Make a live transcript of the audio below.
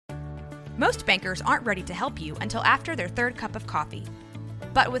Most bankers aren't ready to help you until after their third cup of coffee.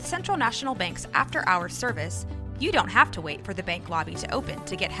 But with Central National Bank's after-hours service, you don't have to wait for the bank lobby to open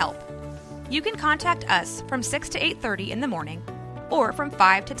to get help. You can contact us from 6 to 8:30 in the morning or from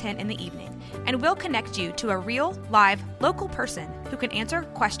 5 to 10 in the evening, and we'll connect you to a real, live, local person who can answer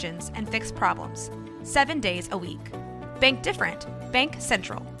questions and fix problems 7 days a week. Bank different. Bank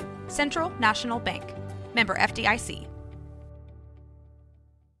Central. Central National Bank. Member FDIC.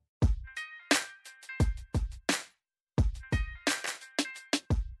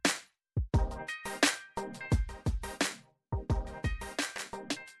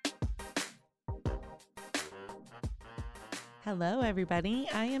 Hello, everybody.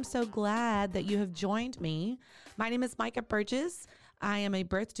 I am so glad that you have joined me. My name is Micah Burgess. I am a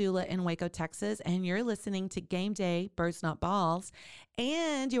birth doula in Waco, Texas, and you're listening to Game Day, Birds Not Balls,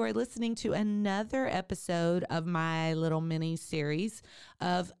 and you are listening to another episode of my little mini series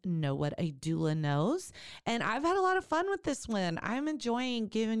of Know What a Doula Knows, and I've had a lot of fun with this one. I'm enjoying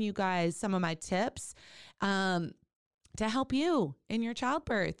giving you guys some of my tips to help you in your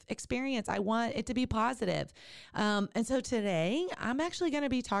childbirth experience. I want it to be positive. And so today I'm actually going to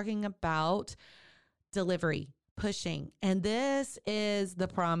be talking about delivery, pushing. And this is the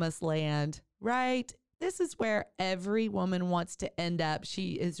promised land, right? This is where every woman wants to end up.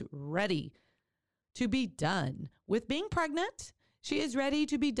 She is ready to be done with being pregnant. She is ready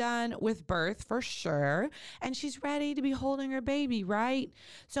to be done with birth for sure. And she's ready to be holding her baby, right?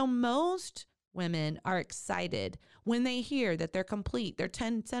 So most women are excited when they hear that they're complete, they're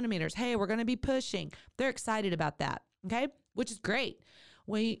 10 centimeters. Hey, we're going to be pushing. They're excited about that. Okay. Which is great.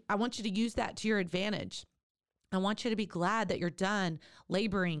 I want you to use that to your advantage. I want you to be glad that you're done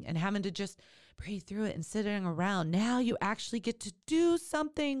laboring and having to just breathe through it and sitting around. Now you actually get to do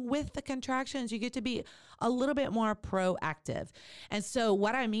something with the contractions. You get to be a little bit more proactive. And so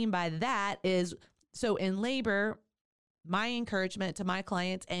what I mean by that is, so in labor, my encouragement to my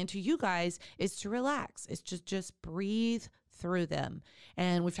clients and to you guys is to relax. It's just breathe through them.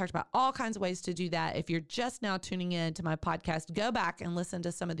 And we've talked about all kinds of ways to do that. If you're just now tuning in to my podcast, go back and listen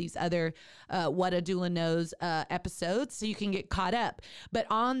to some of these other What a Doula Knows episodes so you can get caught up. But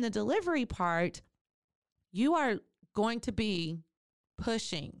on the delivery part, you are going to be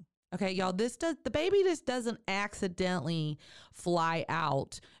pushing. Okay, y'all, the baby just doesn't accidentally fly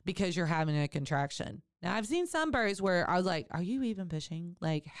out because you're having a contraction. Now, I've seen some births where I was like, are you even pushing?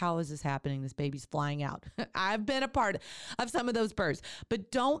 Like, how is this happening? This baby's flying out. I've been a part of some of those births,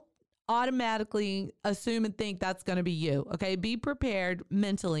 but don't automatically assume and think that's going to be you. Okay, be prepared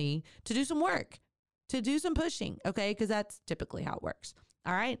mentally to do some work, to do some pushing. Okay, because that's typically how it works.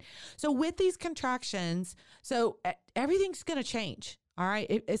 All right. So with these contractions, everything's going to change. All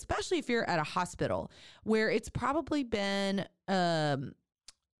right. Especially if you're at a hospital where it's probably been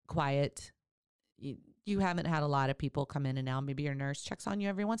quiet. You haven't had a lot of people come in and out. Maybe your nurse checks on you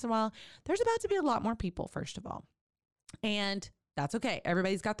every once in a while. There's about to be a lot more people, first of all. And that's okay.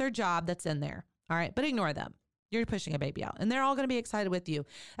 Everybody's got their job that's in there. All right. But ignore them. You're pushing a baby out and they're all going to be excited with you.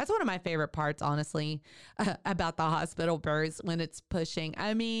 That's one of my favorite parts, honestly, about the hospital births when it's pushing.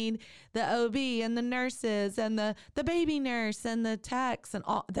 I mean, the OB and the nurses and the baby nurse and the techs and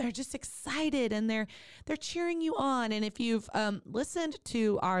all, they're just excited and they're cheering you on. And if you've listened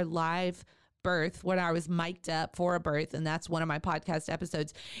to our live birth when I was mic'd up for a birth, and that's one of my podcast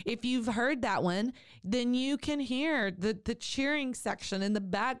episodes. If you've heard that one, then you can hear the cheering section in the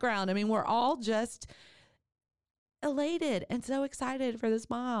background. I mean, we're all just elated and so excited for this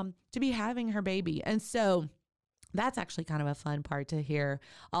mom to be having her baby. And so that's actually kind of a fun part to hear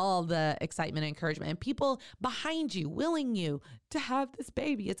all the excitement and encouragement and people behind you, willing you to have this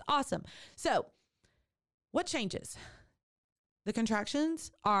baby. It's awesome. So what changes? The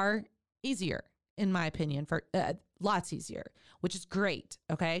contractions are easier, in my opinion, for lots easier, which is great.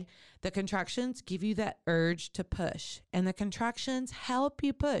 Okay. The contractions give you that urge to push, and the contractions help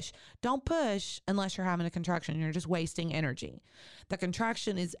you push. Don't push unless you're having a contraction. You're just wasting energy. The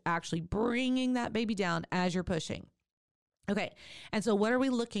contraction is actually bringing that baby down as you're pushing. Okay. And so what are we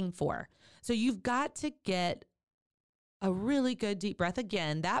looking for? So you've got to get a really good deep breath.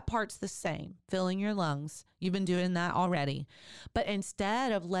 Again, that part's the same, filling your lungs. You've been doing that already. But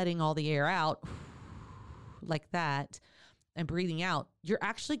instead of letting all the air out like that and breathing out, you're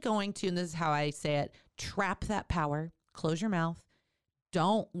actually going to, and this is how I say it, trap that power, close your mouth.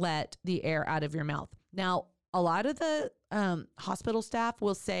 Don't let the air out of your mouth. Now, a lot of the hospital staff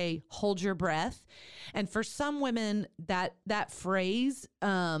will say, hold your breath. And for some women, that phrase,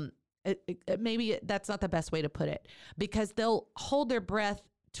 maybe that's not the best way to put it, because they'll hold their breath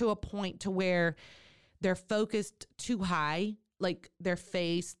to a point to where they're focused too high, like their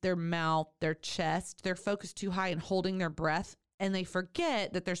face, their mouth, their chest. They're focused too high and holding their breath, and they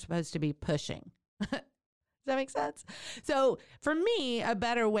forget that they're supposed to be pushing. Does that make sense? So for me, a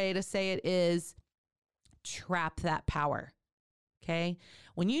better way to say it is trap that power. Okay.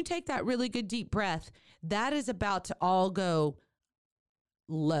 When you take that really good deep breath, that is about to all go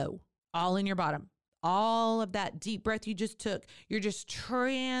low, all in your bottom. All of that deep breath you just took, you're just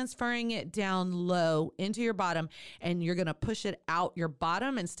transferring it down low into your bottom, and you're going to push it out your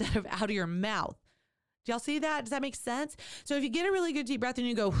bottom instead of out of your mouth. Do y'all see that? Does that make sense? So if you get a really good deep breath and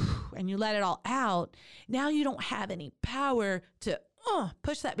you go, and you let it all out, now you don't have any power to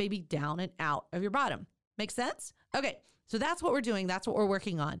push that baby down and out of your bottom. Make sense? Okay. So that's what we're doing. That's what we're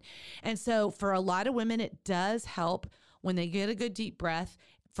working on. And so for a lot of women, it does help when they get a good deep breath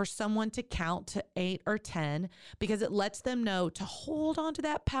for someone to count to 8 or 10, because it lets them know to hold on to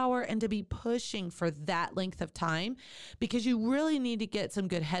that power and to be pushing for that length of time, because you really need to get some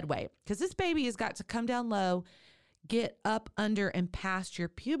good headway, because this baby has got to come down low, get up under and past your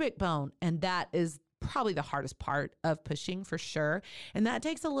pubic bone. And that is probably the hardest part of pushing for sure. And that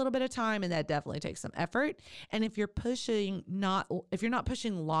takes a little bit of time, and that definitely takes some effort. And if you're not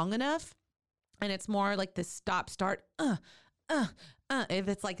pushing long enough, and it's more like the stop start, if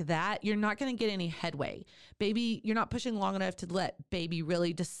it's like that, you're not going to get any headway. Baby, you're not pushing long enough to let baby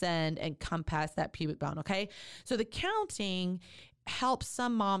really descend and come past that pubic bone. Okay. So the counting helps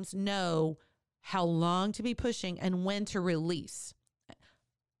some moms know how long to be pushing and when to release.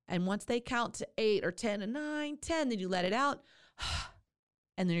 And once they count to 8 or 10 and 9, 10, then you let it out.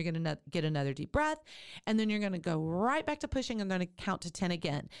 And then you're going to get another deep breath. And then you're going to go right back to pushing, and then count to 10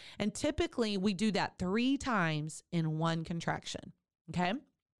 again. And typically we do that 3 times in one contraction. Okay.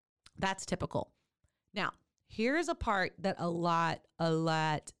 That's typical. Now, here's a part that a lot,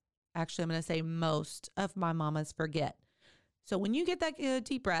 actually, I'm going to say most of my mamas forget. So when you get that good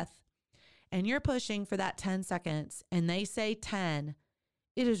deep breath and you're pushing for that 10 seconds and they say 10,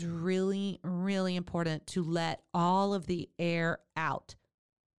 it is really, really important to let all of the air out.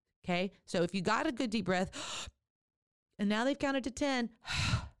 Okay. So if you got a good deep breath and now they've counted to 10,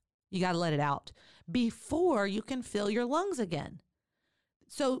 you got to let it out before you can fill your lungs again.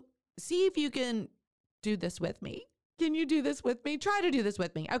 So see if you can do this with me. Can you do this with me? Try to do this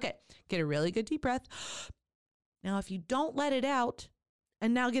with me. Okay. Get a really good deep breath. Now, if you don't let it out,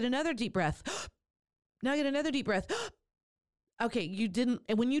 and now get another deep breath. Now get another deep breath. Okay, you didn't,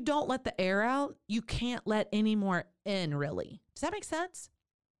 and when you don't let the air out, you can't let any more in, really. Does that make sense?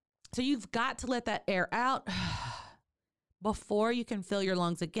 So you've got to let that air out before you can fill your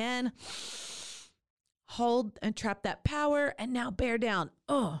lungs again. Hold and trap that power, and now bear down.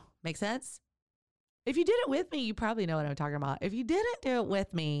 Oh, make sense? If you did it with me, you probably know what I'm talking about. If you didn't do it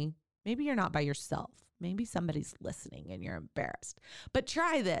with me, maybe you're not by yourself. Maybe somebody's listening and you're embarrassed. But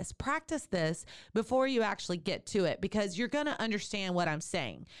try this, practice this before you actually get to it, because you're going to understand what I'm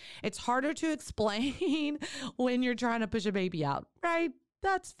saying. It's harder to explain when you're trying to push a baby out, right?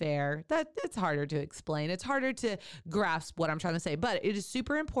 That's fair. It's harder to explain. It's harder to grasp what I'm trying to say, but it is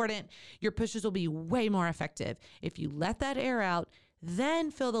super important. Your pushes will be way more effective if you let that air out, then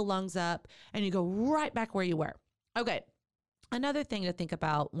fill the lungs up, and you go right back where you were. Okay. Another thing to think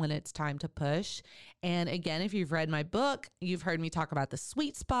about when it's time to push, and again, if you've read my book, you've heard me talk about the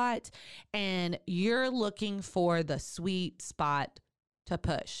sweet spot, and you're looking for the sweet spot to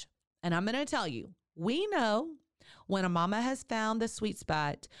push. And I'm going to tell you, we know when a mama has found the sweet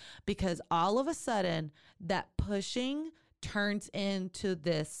spot, because all of a sudden that pushing turns into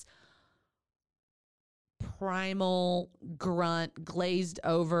this primal grunt, glazed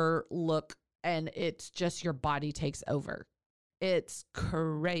over look, and it's just your body takes over. It's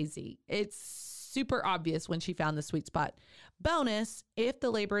crazy. It's super obvious when she found the sweet spot. Bonus, if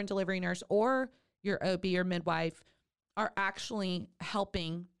the labor and delivery nurse or your OB or midwife are actually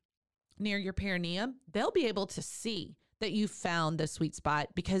helping near your perineum, they'll be able to see that you found the sweet spot,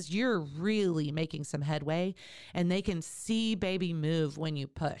 because you're really making some headway, and they can see baby move when you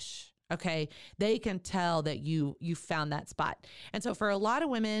push. Okay. They can tell that you found that spot. And so for a lot of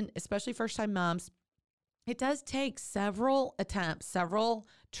women, especially first time moms, it does take several attempts, several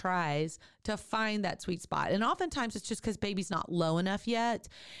tries to find that sweet spot. And oftentimes it's just because baby's not low enough yet.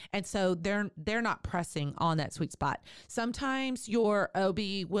 And so they're not pressing on that sweet spot. Sometimes your OB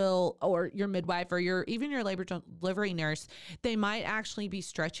will, or your midwife, or even your labor delivery nurse, they might actually be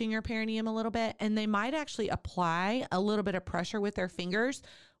stretching your perineum a little bit, and they might actually apply a little bit of pressure with their fingers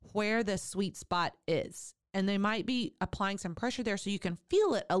where the sweet spot is. And they might be applying some pressure there so you can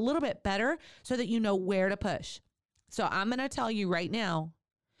feel it a little bit better, so that you know where to push. So I'm going to tell you right now,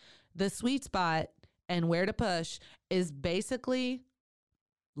 the sweet spot, and where to push is basically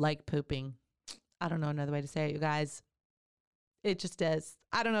like pooping. I don't know another way to say it, you guys. It just is.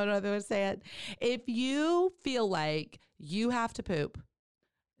 I don't know another way to say it. If you feel like you have to poop,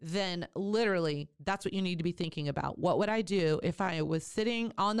 then literally that's what you need to be thinking about. What would I do if I was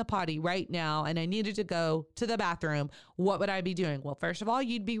sitting on the potty right now and I needed to go to the bathroom? What would I be doing? Well, first of all,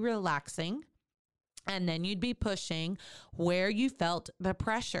 you'd be relaxing, and then you'd be pushing where you felt the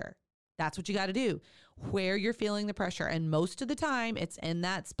pressure. That's what you got to do, where you're feeling the pressure. And most of the time, it's in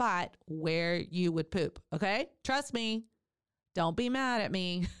that spot where you would poop. Okay? Trust me. Don't be mad at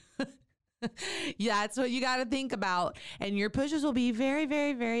me. Yeah, that's what you got to think about. And your pushes will be very,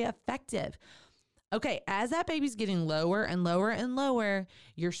 very, very effective. Okay, as that baby's getting lower and lower and lower,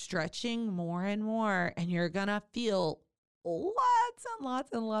 you're stretching more and more, and you're going to feel lots and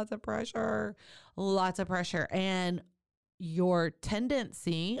lots and lots of pressure, lots of pressure. And your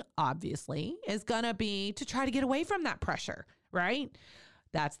tendency, obviously, is going to be to try to get away from that pressure, right?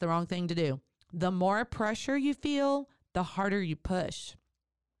 That's the wrong thing to do. The more pressure you feel, the harder you push.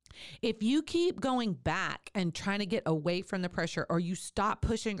 If you keep going back and trying to get away from the pressure, or you stop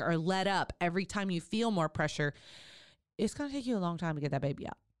pushing or let up every time you feel more pressure, it's going to take you a long time to get that baby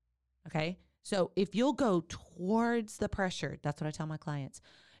out. Okay? So if you'll go towards the pressure, that's what I tell my clients.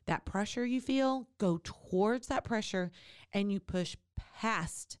 That pressure you feel, go towards that pressure and you push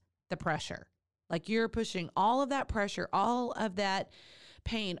past the pressure. Like you're pushing all of that pressure, all of that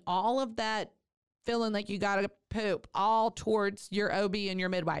pain, all of that feeling like you got to poop all towards your OB and your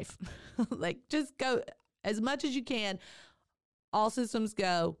midwife. Like just go as much as you can. All systems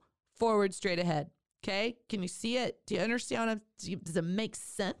go forward, straight ahead. Okay. Can you see it? Do you understand? Does it make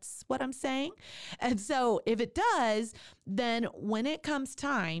sense what I'm saying? And so if it does, then when it comes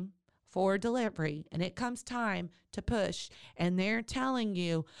time for delivery and it comes time to push and they're telling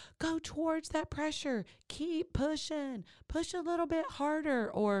you, go towards that pressure, keep pushing, push a little bit harder,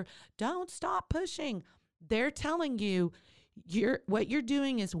 or don't stop pushing. They're telling you what you're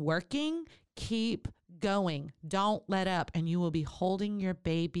doing is working. Keep going. Don't let up, and you will be holding your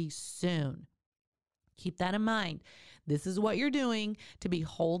baby soon. Keep that in mind. This is what you're doing to be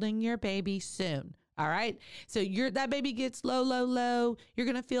holding your baby soon. All right. So that baby gets low, low, low. You're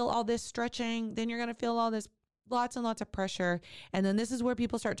going to feel all this stretching. Then you're going to feel all this lots and lots of pressure. And then this is where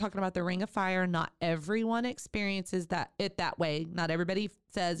people start talking about the ring of fire. Not everyone experiences that way. Not everybody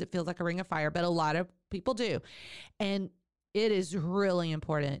says it feels like a ring of fire, but a lot of people do. And it is really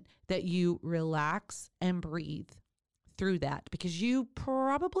important that you relax and breathe through that, because you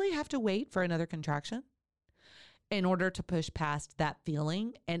probably have to wait for another contraction in order to push past that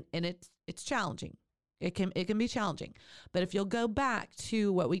feeling. And it's challenging. It can be challenging. But if you'll go back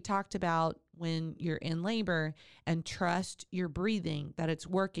to what we talked about when you're in labor and trust your breathing, that it's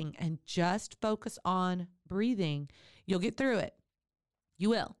working, and just focus on breathing, you'll get through it. You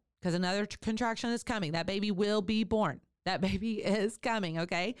will, because another contraction is coming. That baby will be born. That baby is coming,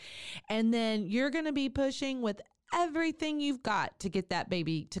 okay? And then you're going to be pushing with everything you've got to get that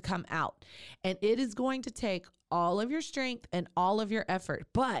baby to come out. And it is going to take all of your strength and all of your effort.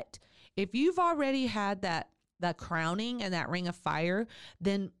 But if you've already had that crowning and that ring of fire,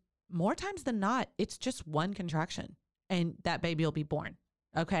 then more times than not, it's just one contraction and that baby will be born.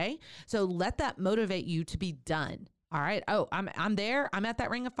 Okay. So let that motivate you to be done. All right. Oh, I'm there. I'm at that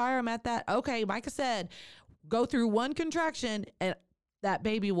ring of fire. I'm at that. Okay. Micah said, go through one contraction and that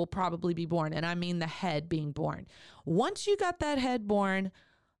baby will probably be born. And I mean the head being born. Once you got that head born,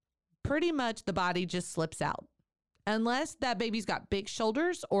 pretty much the body just slips out. Unless that baby's got big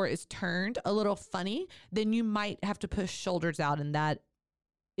shoulders or is turned a little funny, then you might have to push shoulders out. And that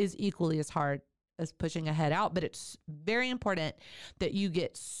is equally as hard as pushing a head out. But it's very important that you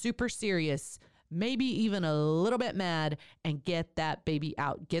get super serious, maybe even a little bit mad, and get that baby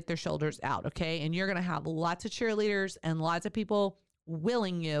out, get their shoulders out. Okay. And you're going to have lots of cheerleaders and lots of people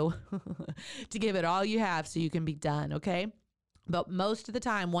willing you to give it all you have so you can be done. Okay. But most of the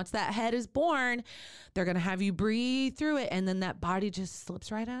time, once that head is born, they're going to have you breathe through it. And then that body just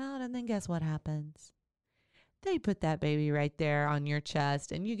slips right out. And then guess what happens? They put that baby right there on your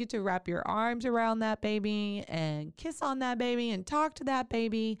chest, and you get to wrap your arms around that baby and kiss on that baby and talk to that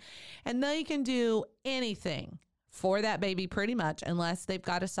baby. And they can do anything for that baby pretty much, unless they've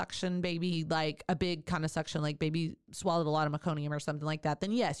got a suction baby, like a big kind of suction, like baby swallowed a lot of meconium or something like that.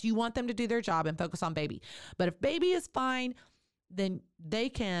 Then yes, you want them to do their job and focus on baby. But if baby is fine, then they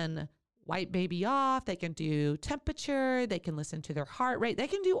can wipe baby off. They can do temperature. They can listen to their heart rate. They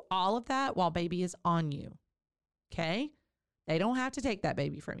can do all of that while baby is on you. Okay. They don't have to take that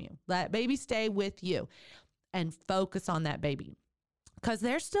baby from you. Let baby stay with you and focus on that baby. because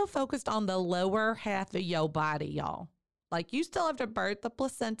they're still focused on the lower half of your body, y'all. Like, you still have to birth the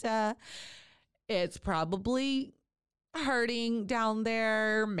placenta. It's probably hurting down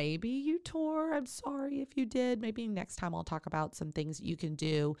there. Maybe you tore. I'm sorry if you did. Maybe next time I'll talk about some things you can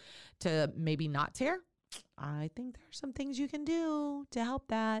do to maybe not tear. I think there's some things you can do to help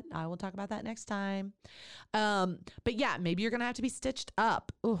that. I will talk about that next time. But yeah, maybe you're going to have to be stitched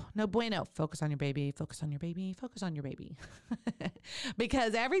up. Oh, no bueno. Focus on your baby. Focus on your baby. Focus on your baby.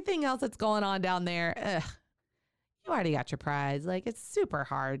 Because everything else that's going on down there, you already got your prize. Like, it's super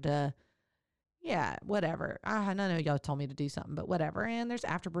hard to, yeah, whatever. I know y'all told me to do something, but whatever. And there's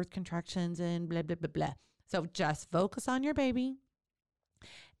afterbirth contractions and blah, blah, blah, blah. So just focus on your baby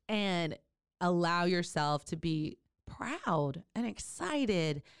and allow yourself to be proud and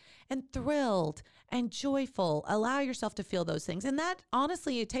excited and thrilled and joyful. Allow yourself to feel those things. And that,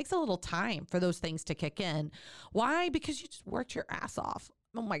 honestly, it takes a little time for those things to kick in. Why? Because you just worked your ass off.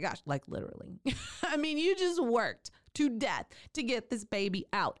 Oh my gosh, like literally. I mean, you just worked to death to get this baby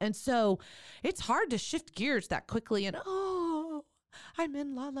out. And so it's hard to shift gears that quickly and, oh, I'm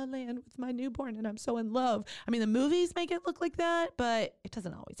in La La Land with my newborn and I'm so in love. I mean, the movies make it look like that, but it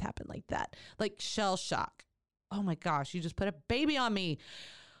doesn't always happen like that. Like shell shock. Oh my gosh, you just put a baby on me.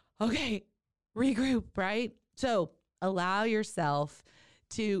 Okay, regroup, right? So allow yourself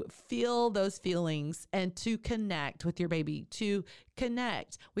to feel those feelings and to connect with your baby, to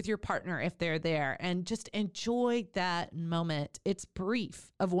connect with your partner if they're there, and just enjoy that moment. It's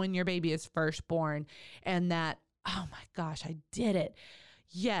brief of when your baby is first born and that, oh my gosh, I did it.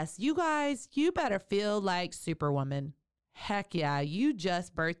 Yes, you guys, you better feel like Superwoman. Heck yeah, you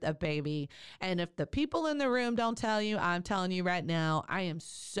just birthed a baby. And if the people in the room don't tell you, I'm telling you right now, I am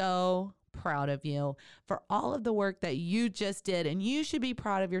so proud of you for all of the work that you just did, and you should be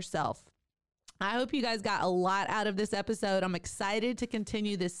proud of yourself. I hope you guys got a lot out of this episode. I'm excited to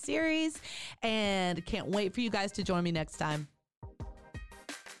continue this series and can't wait for you guys to join me next time.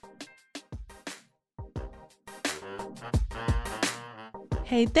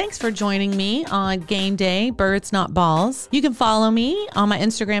 Hey, thanks for joining me on Game Day, Birds Not Balls. You can follow me on my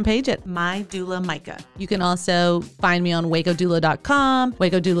Instagram page at MyDoulaMicah. You can also find me on WacoDoula.com.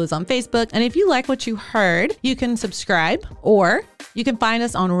 Waco Doula is on Facebook. And if you like what you heard, you can subscribe or you can find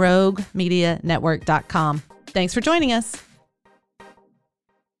us on RogueMediaNetwork.com. Thanks for joining us.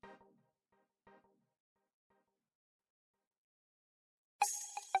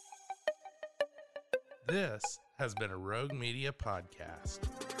 This has been a Rogue Media podcast.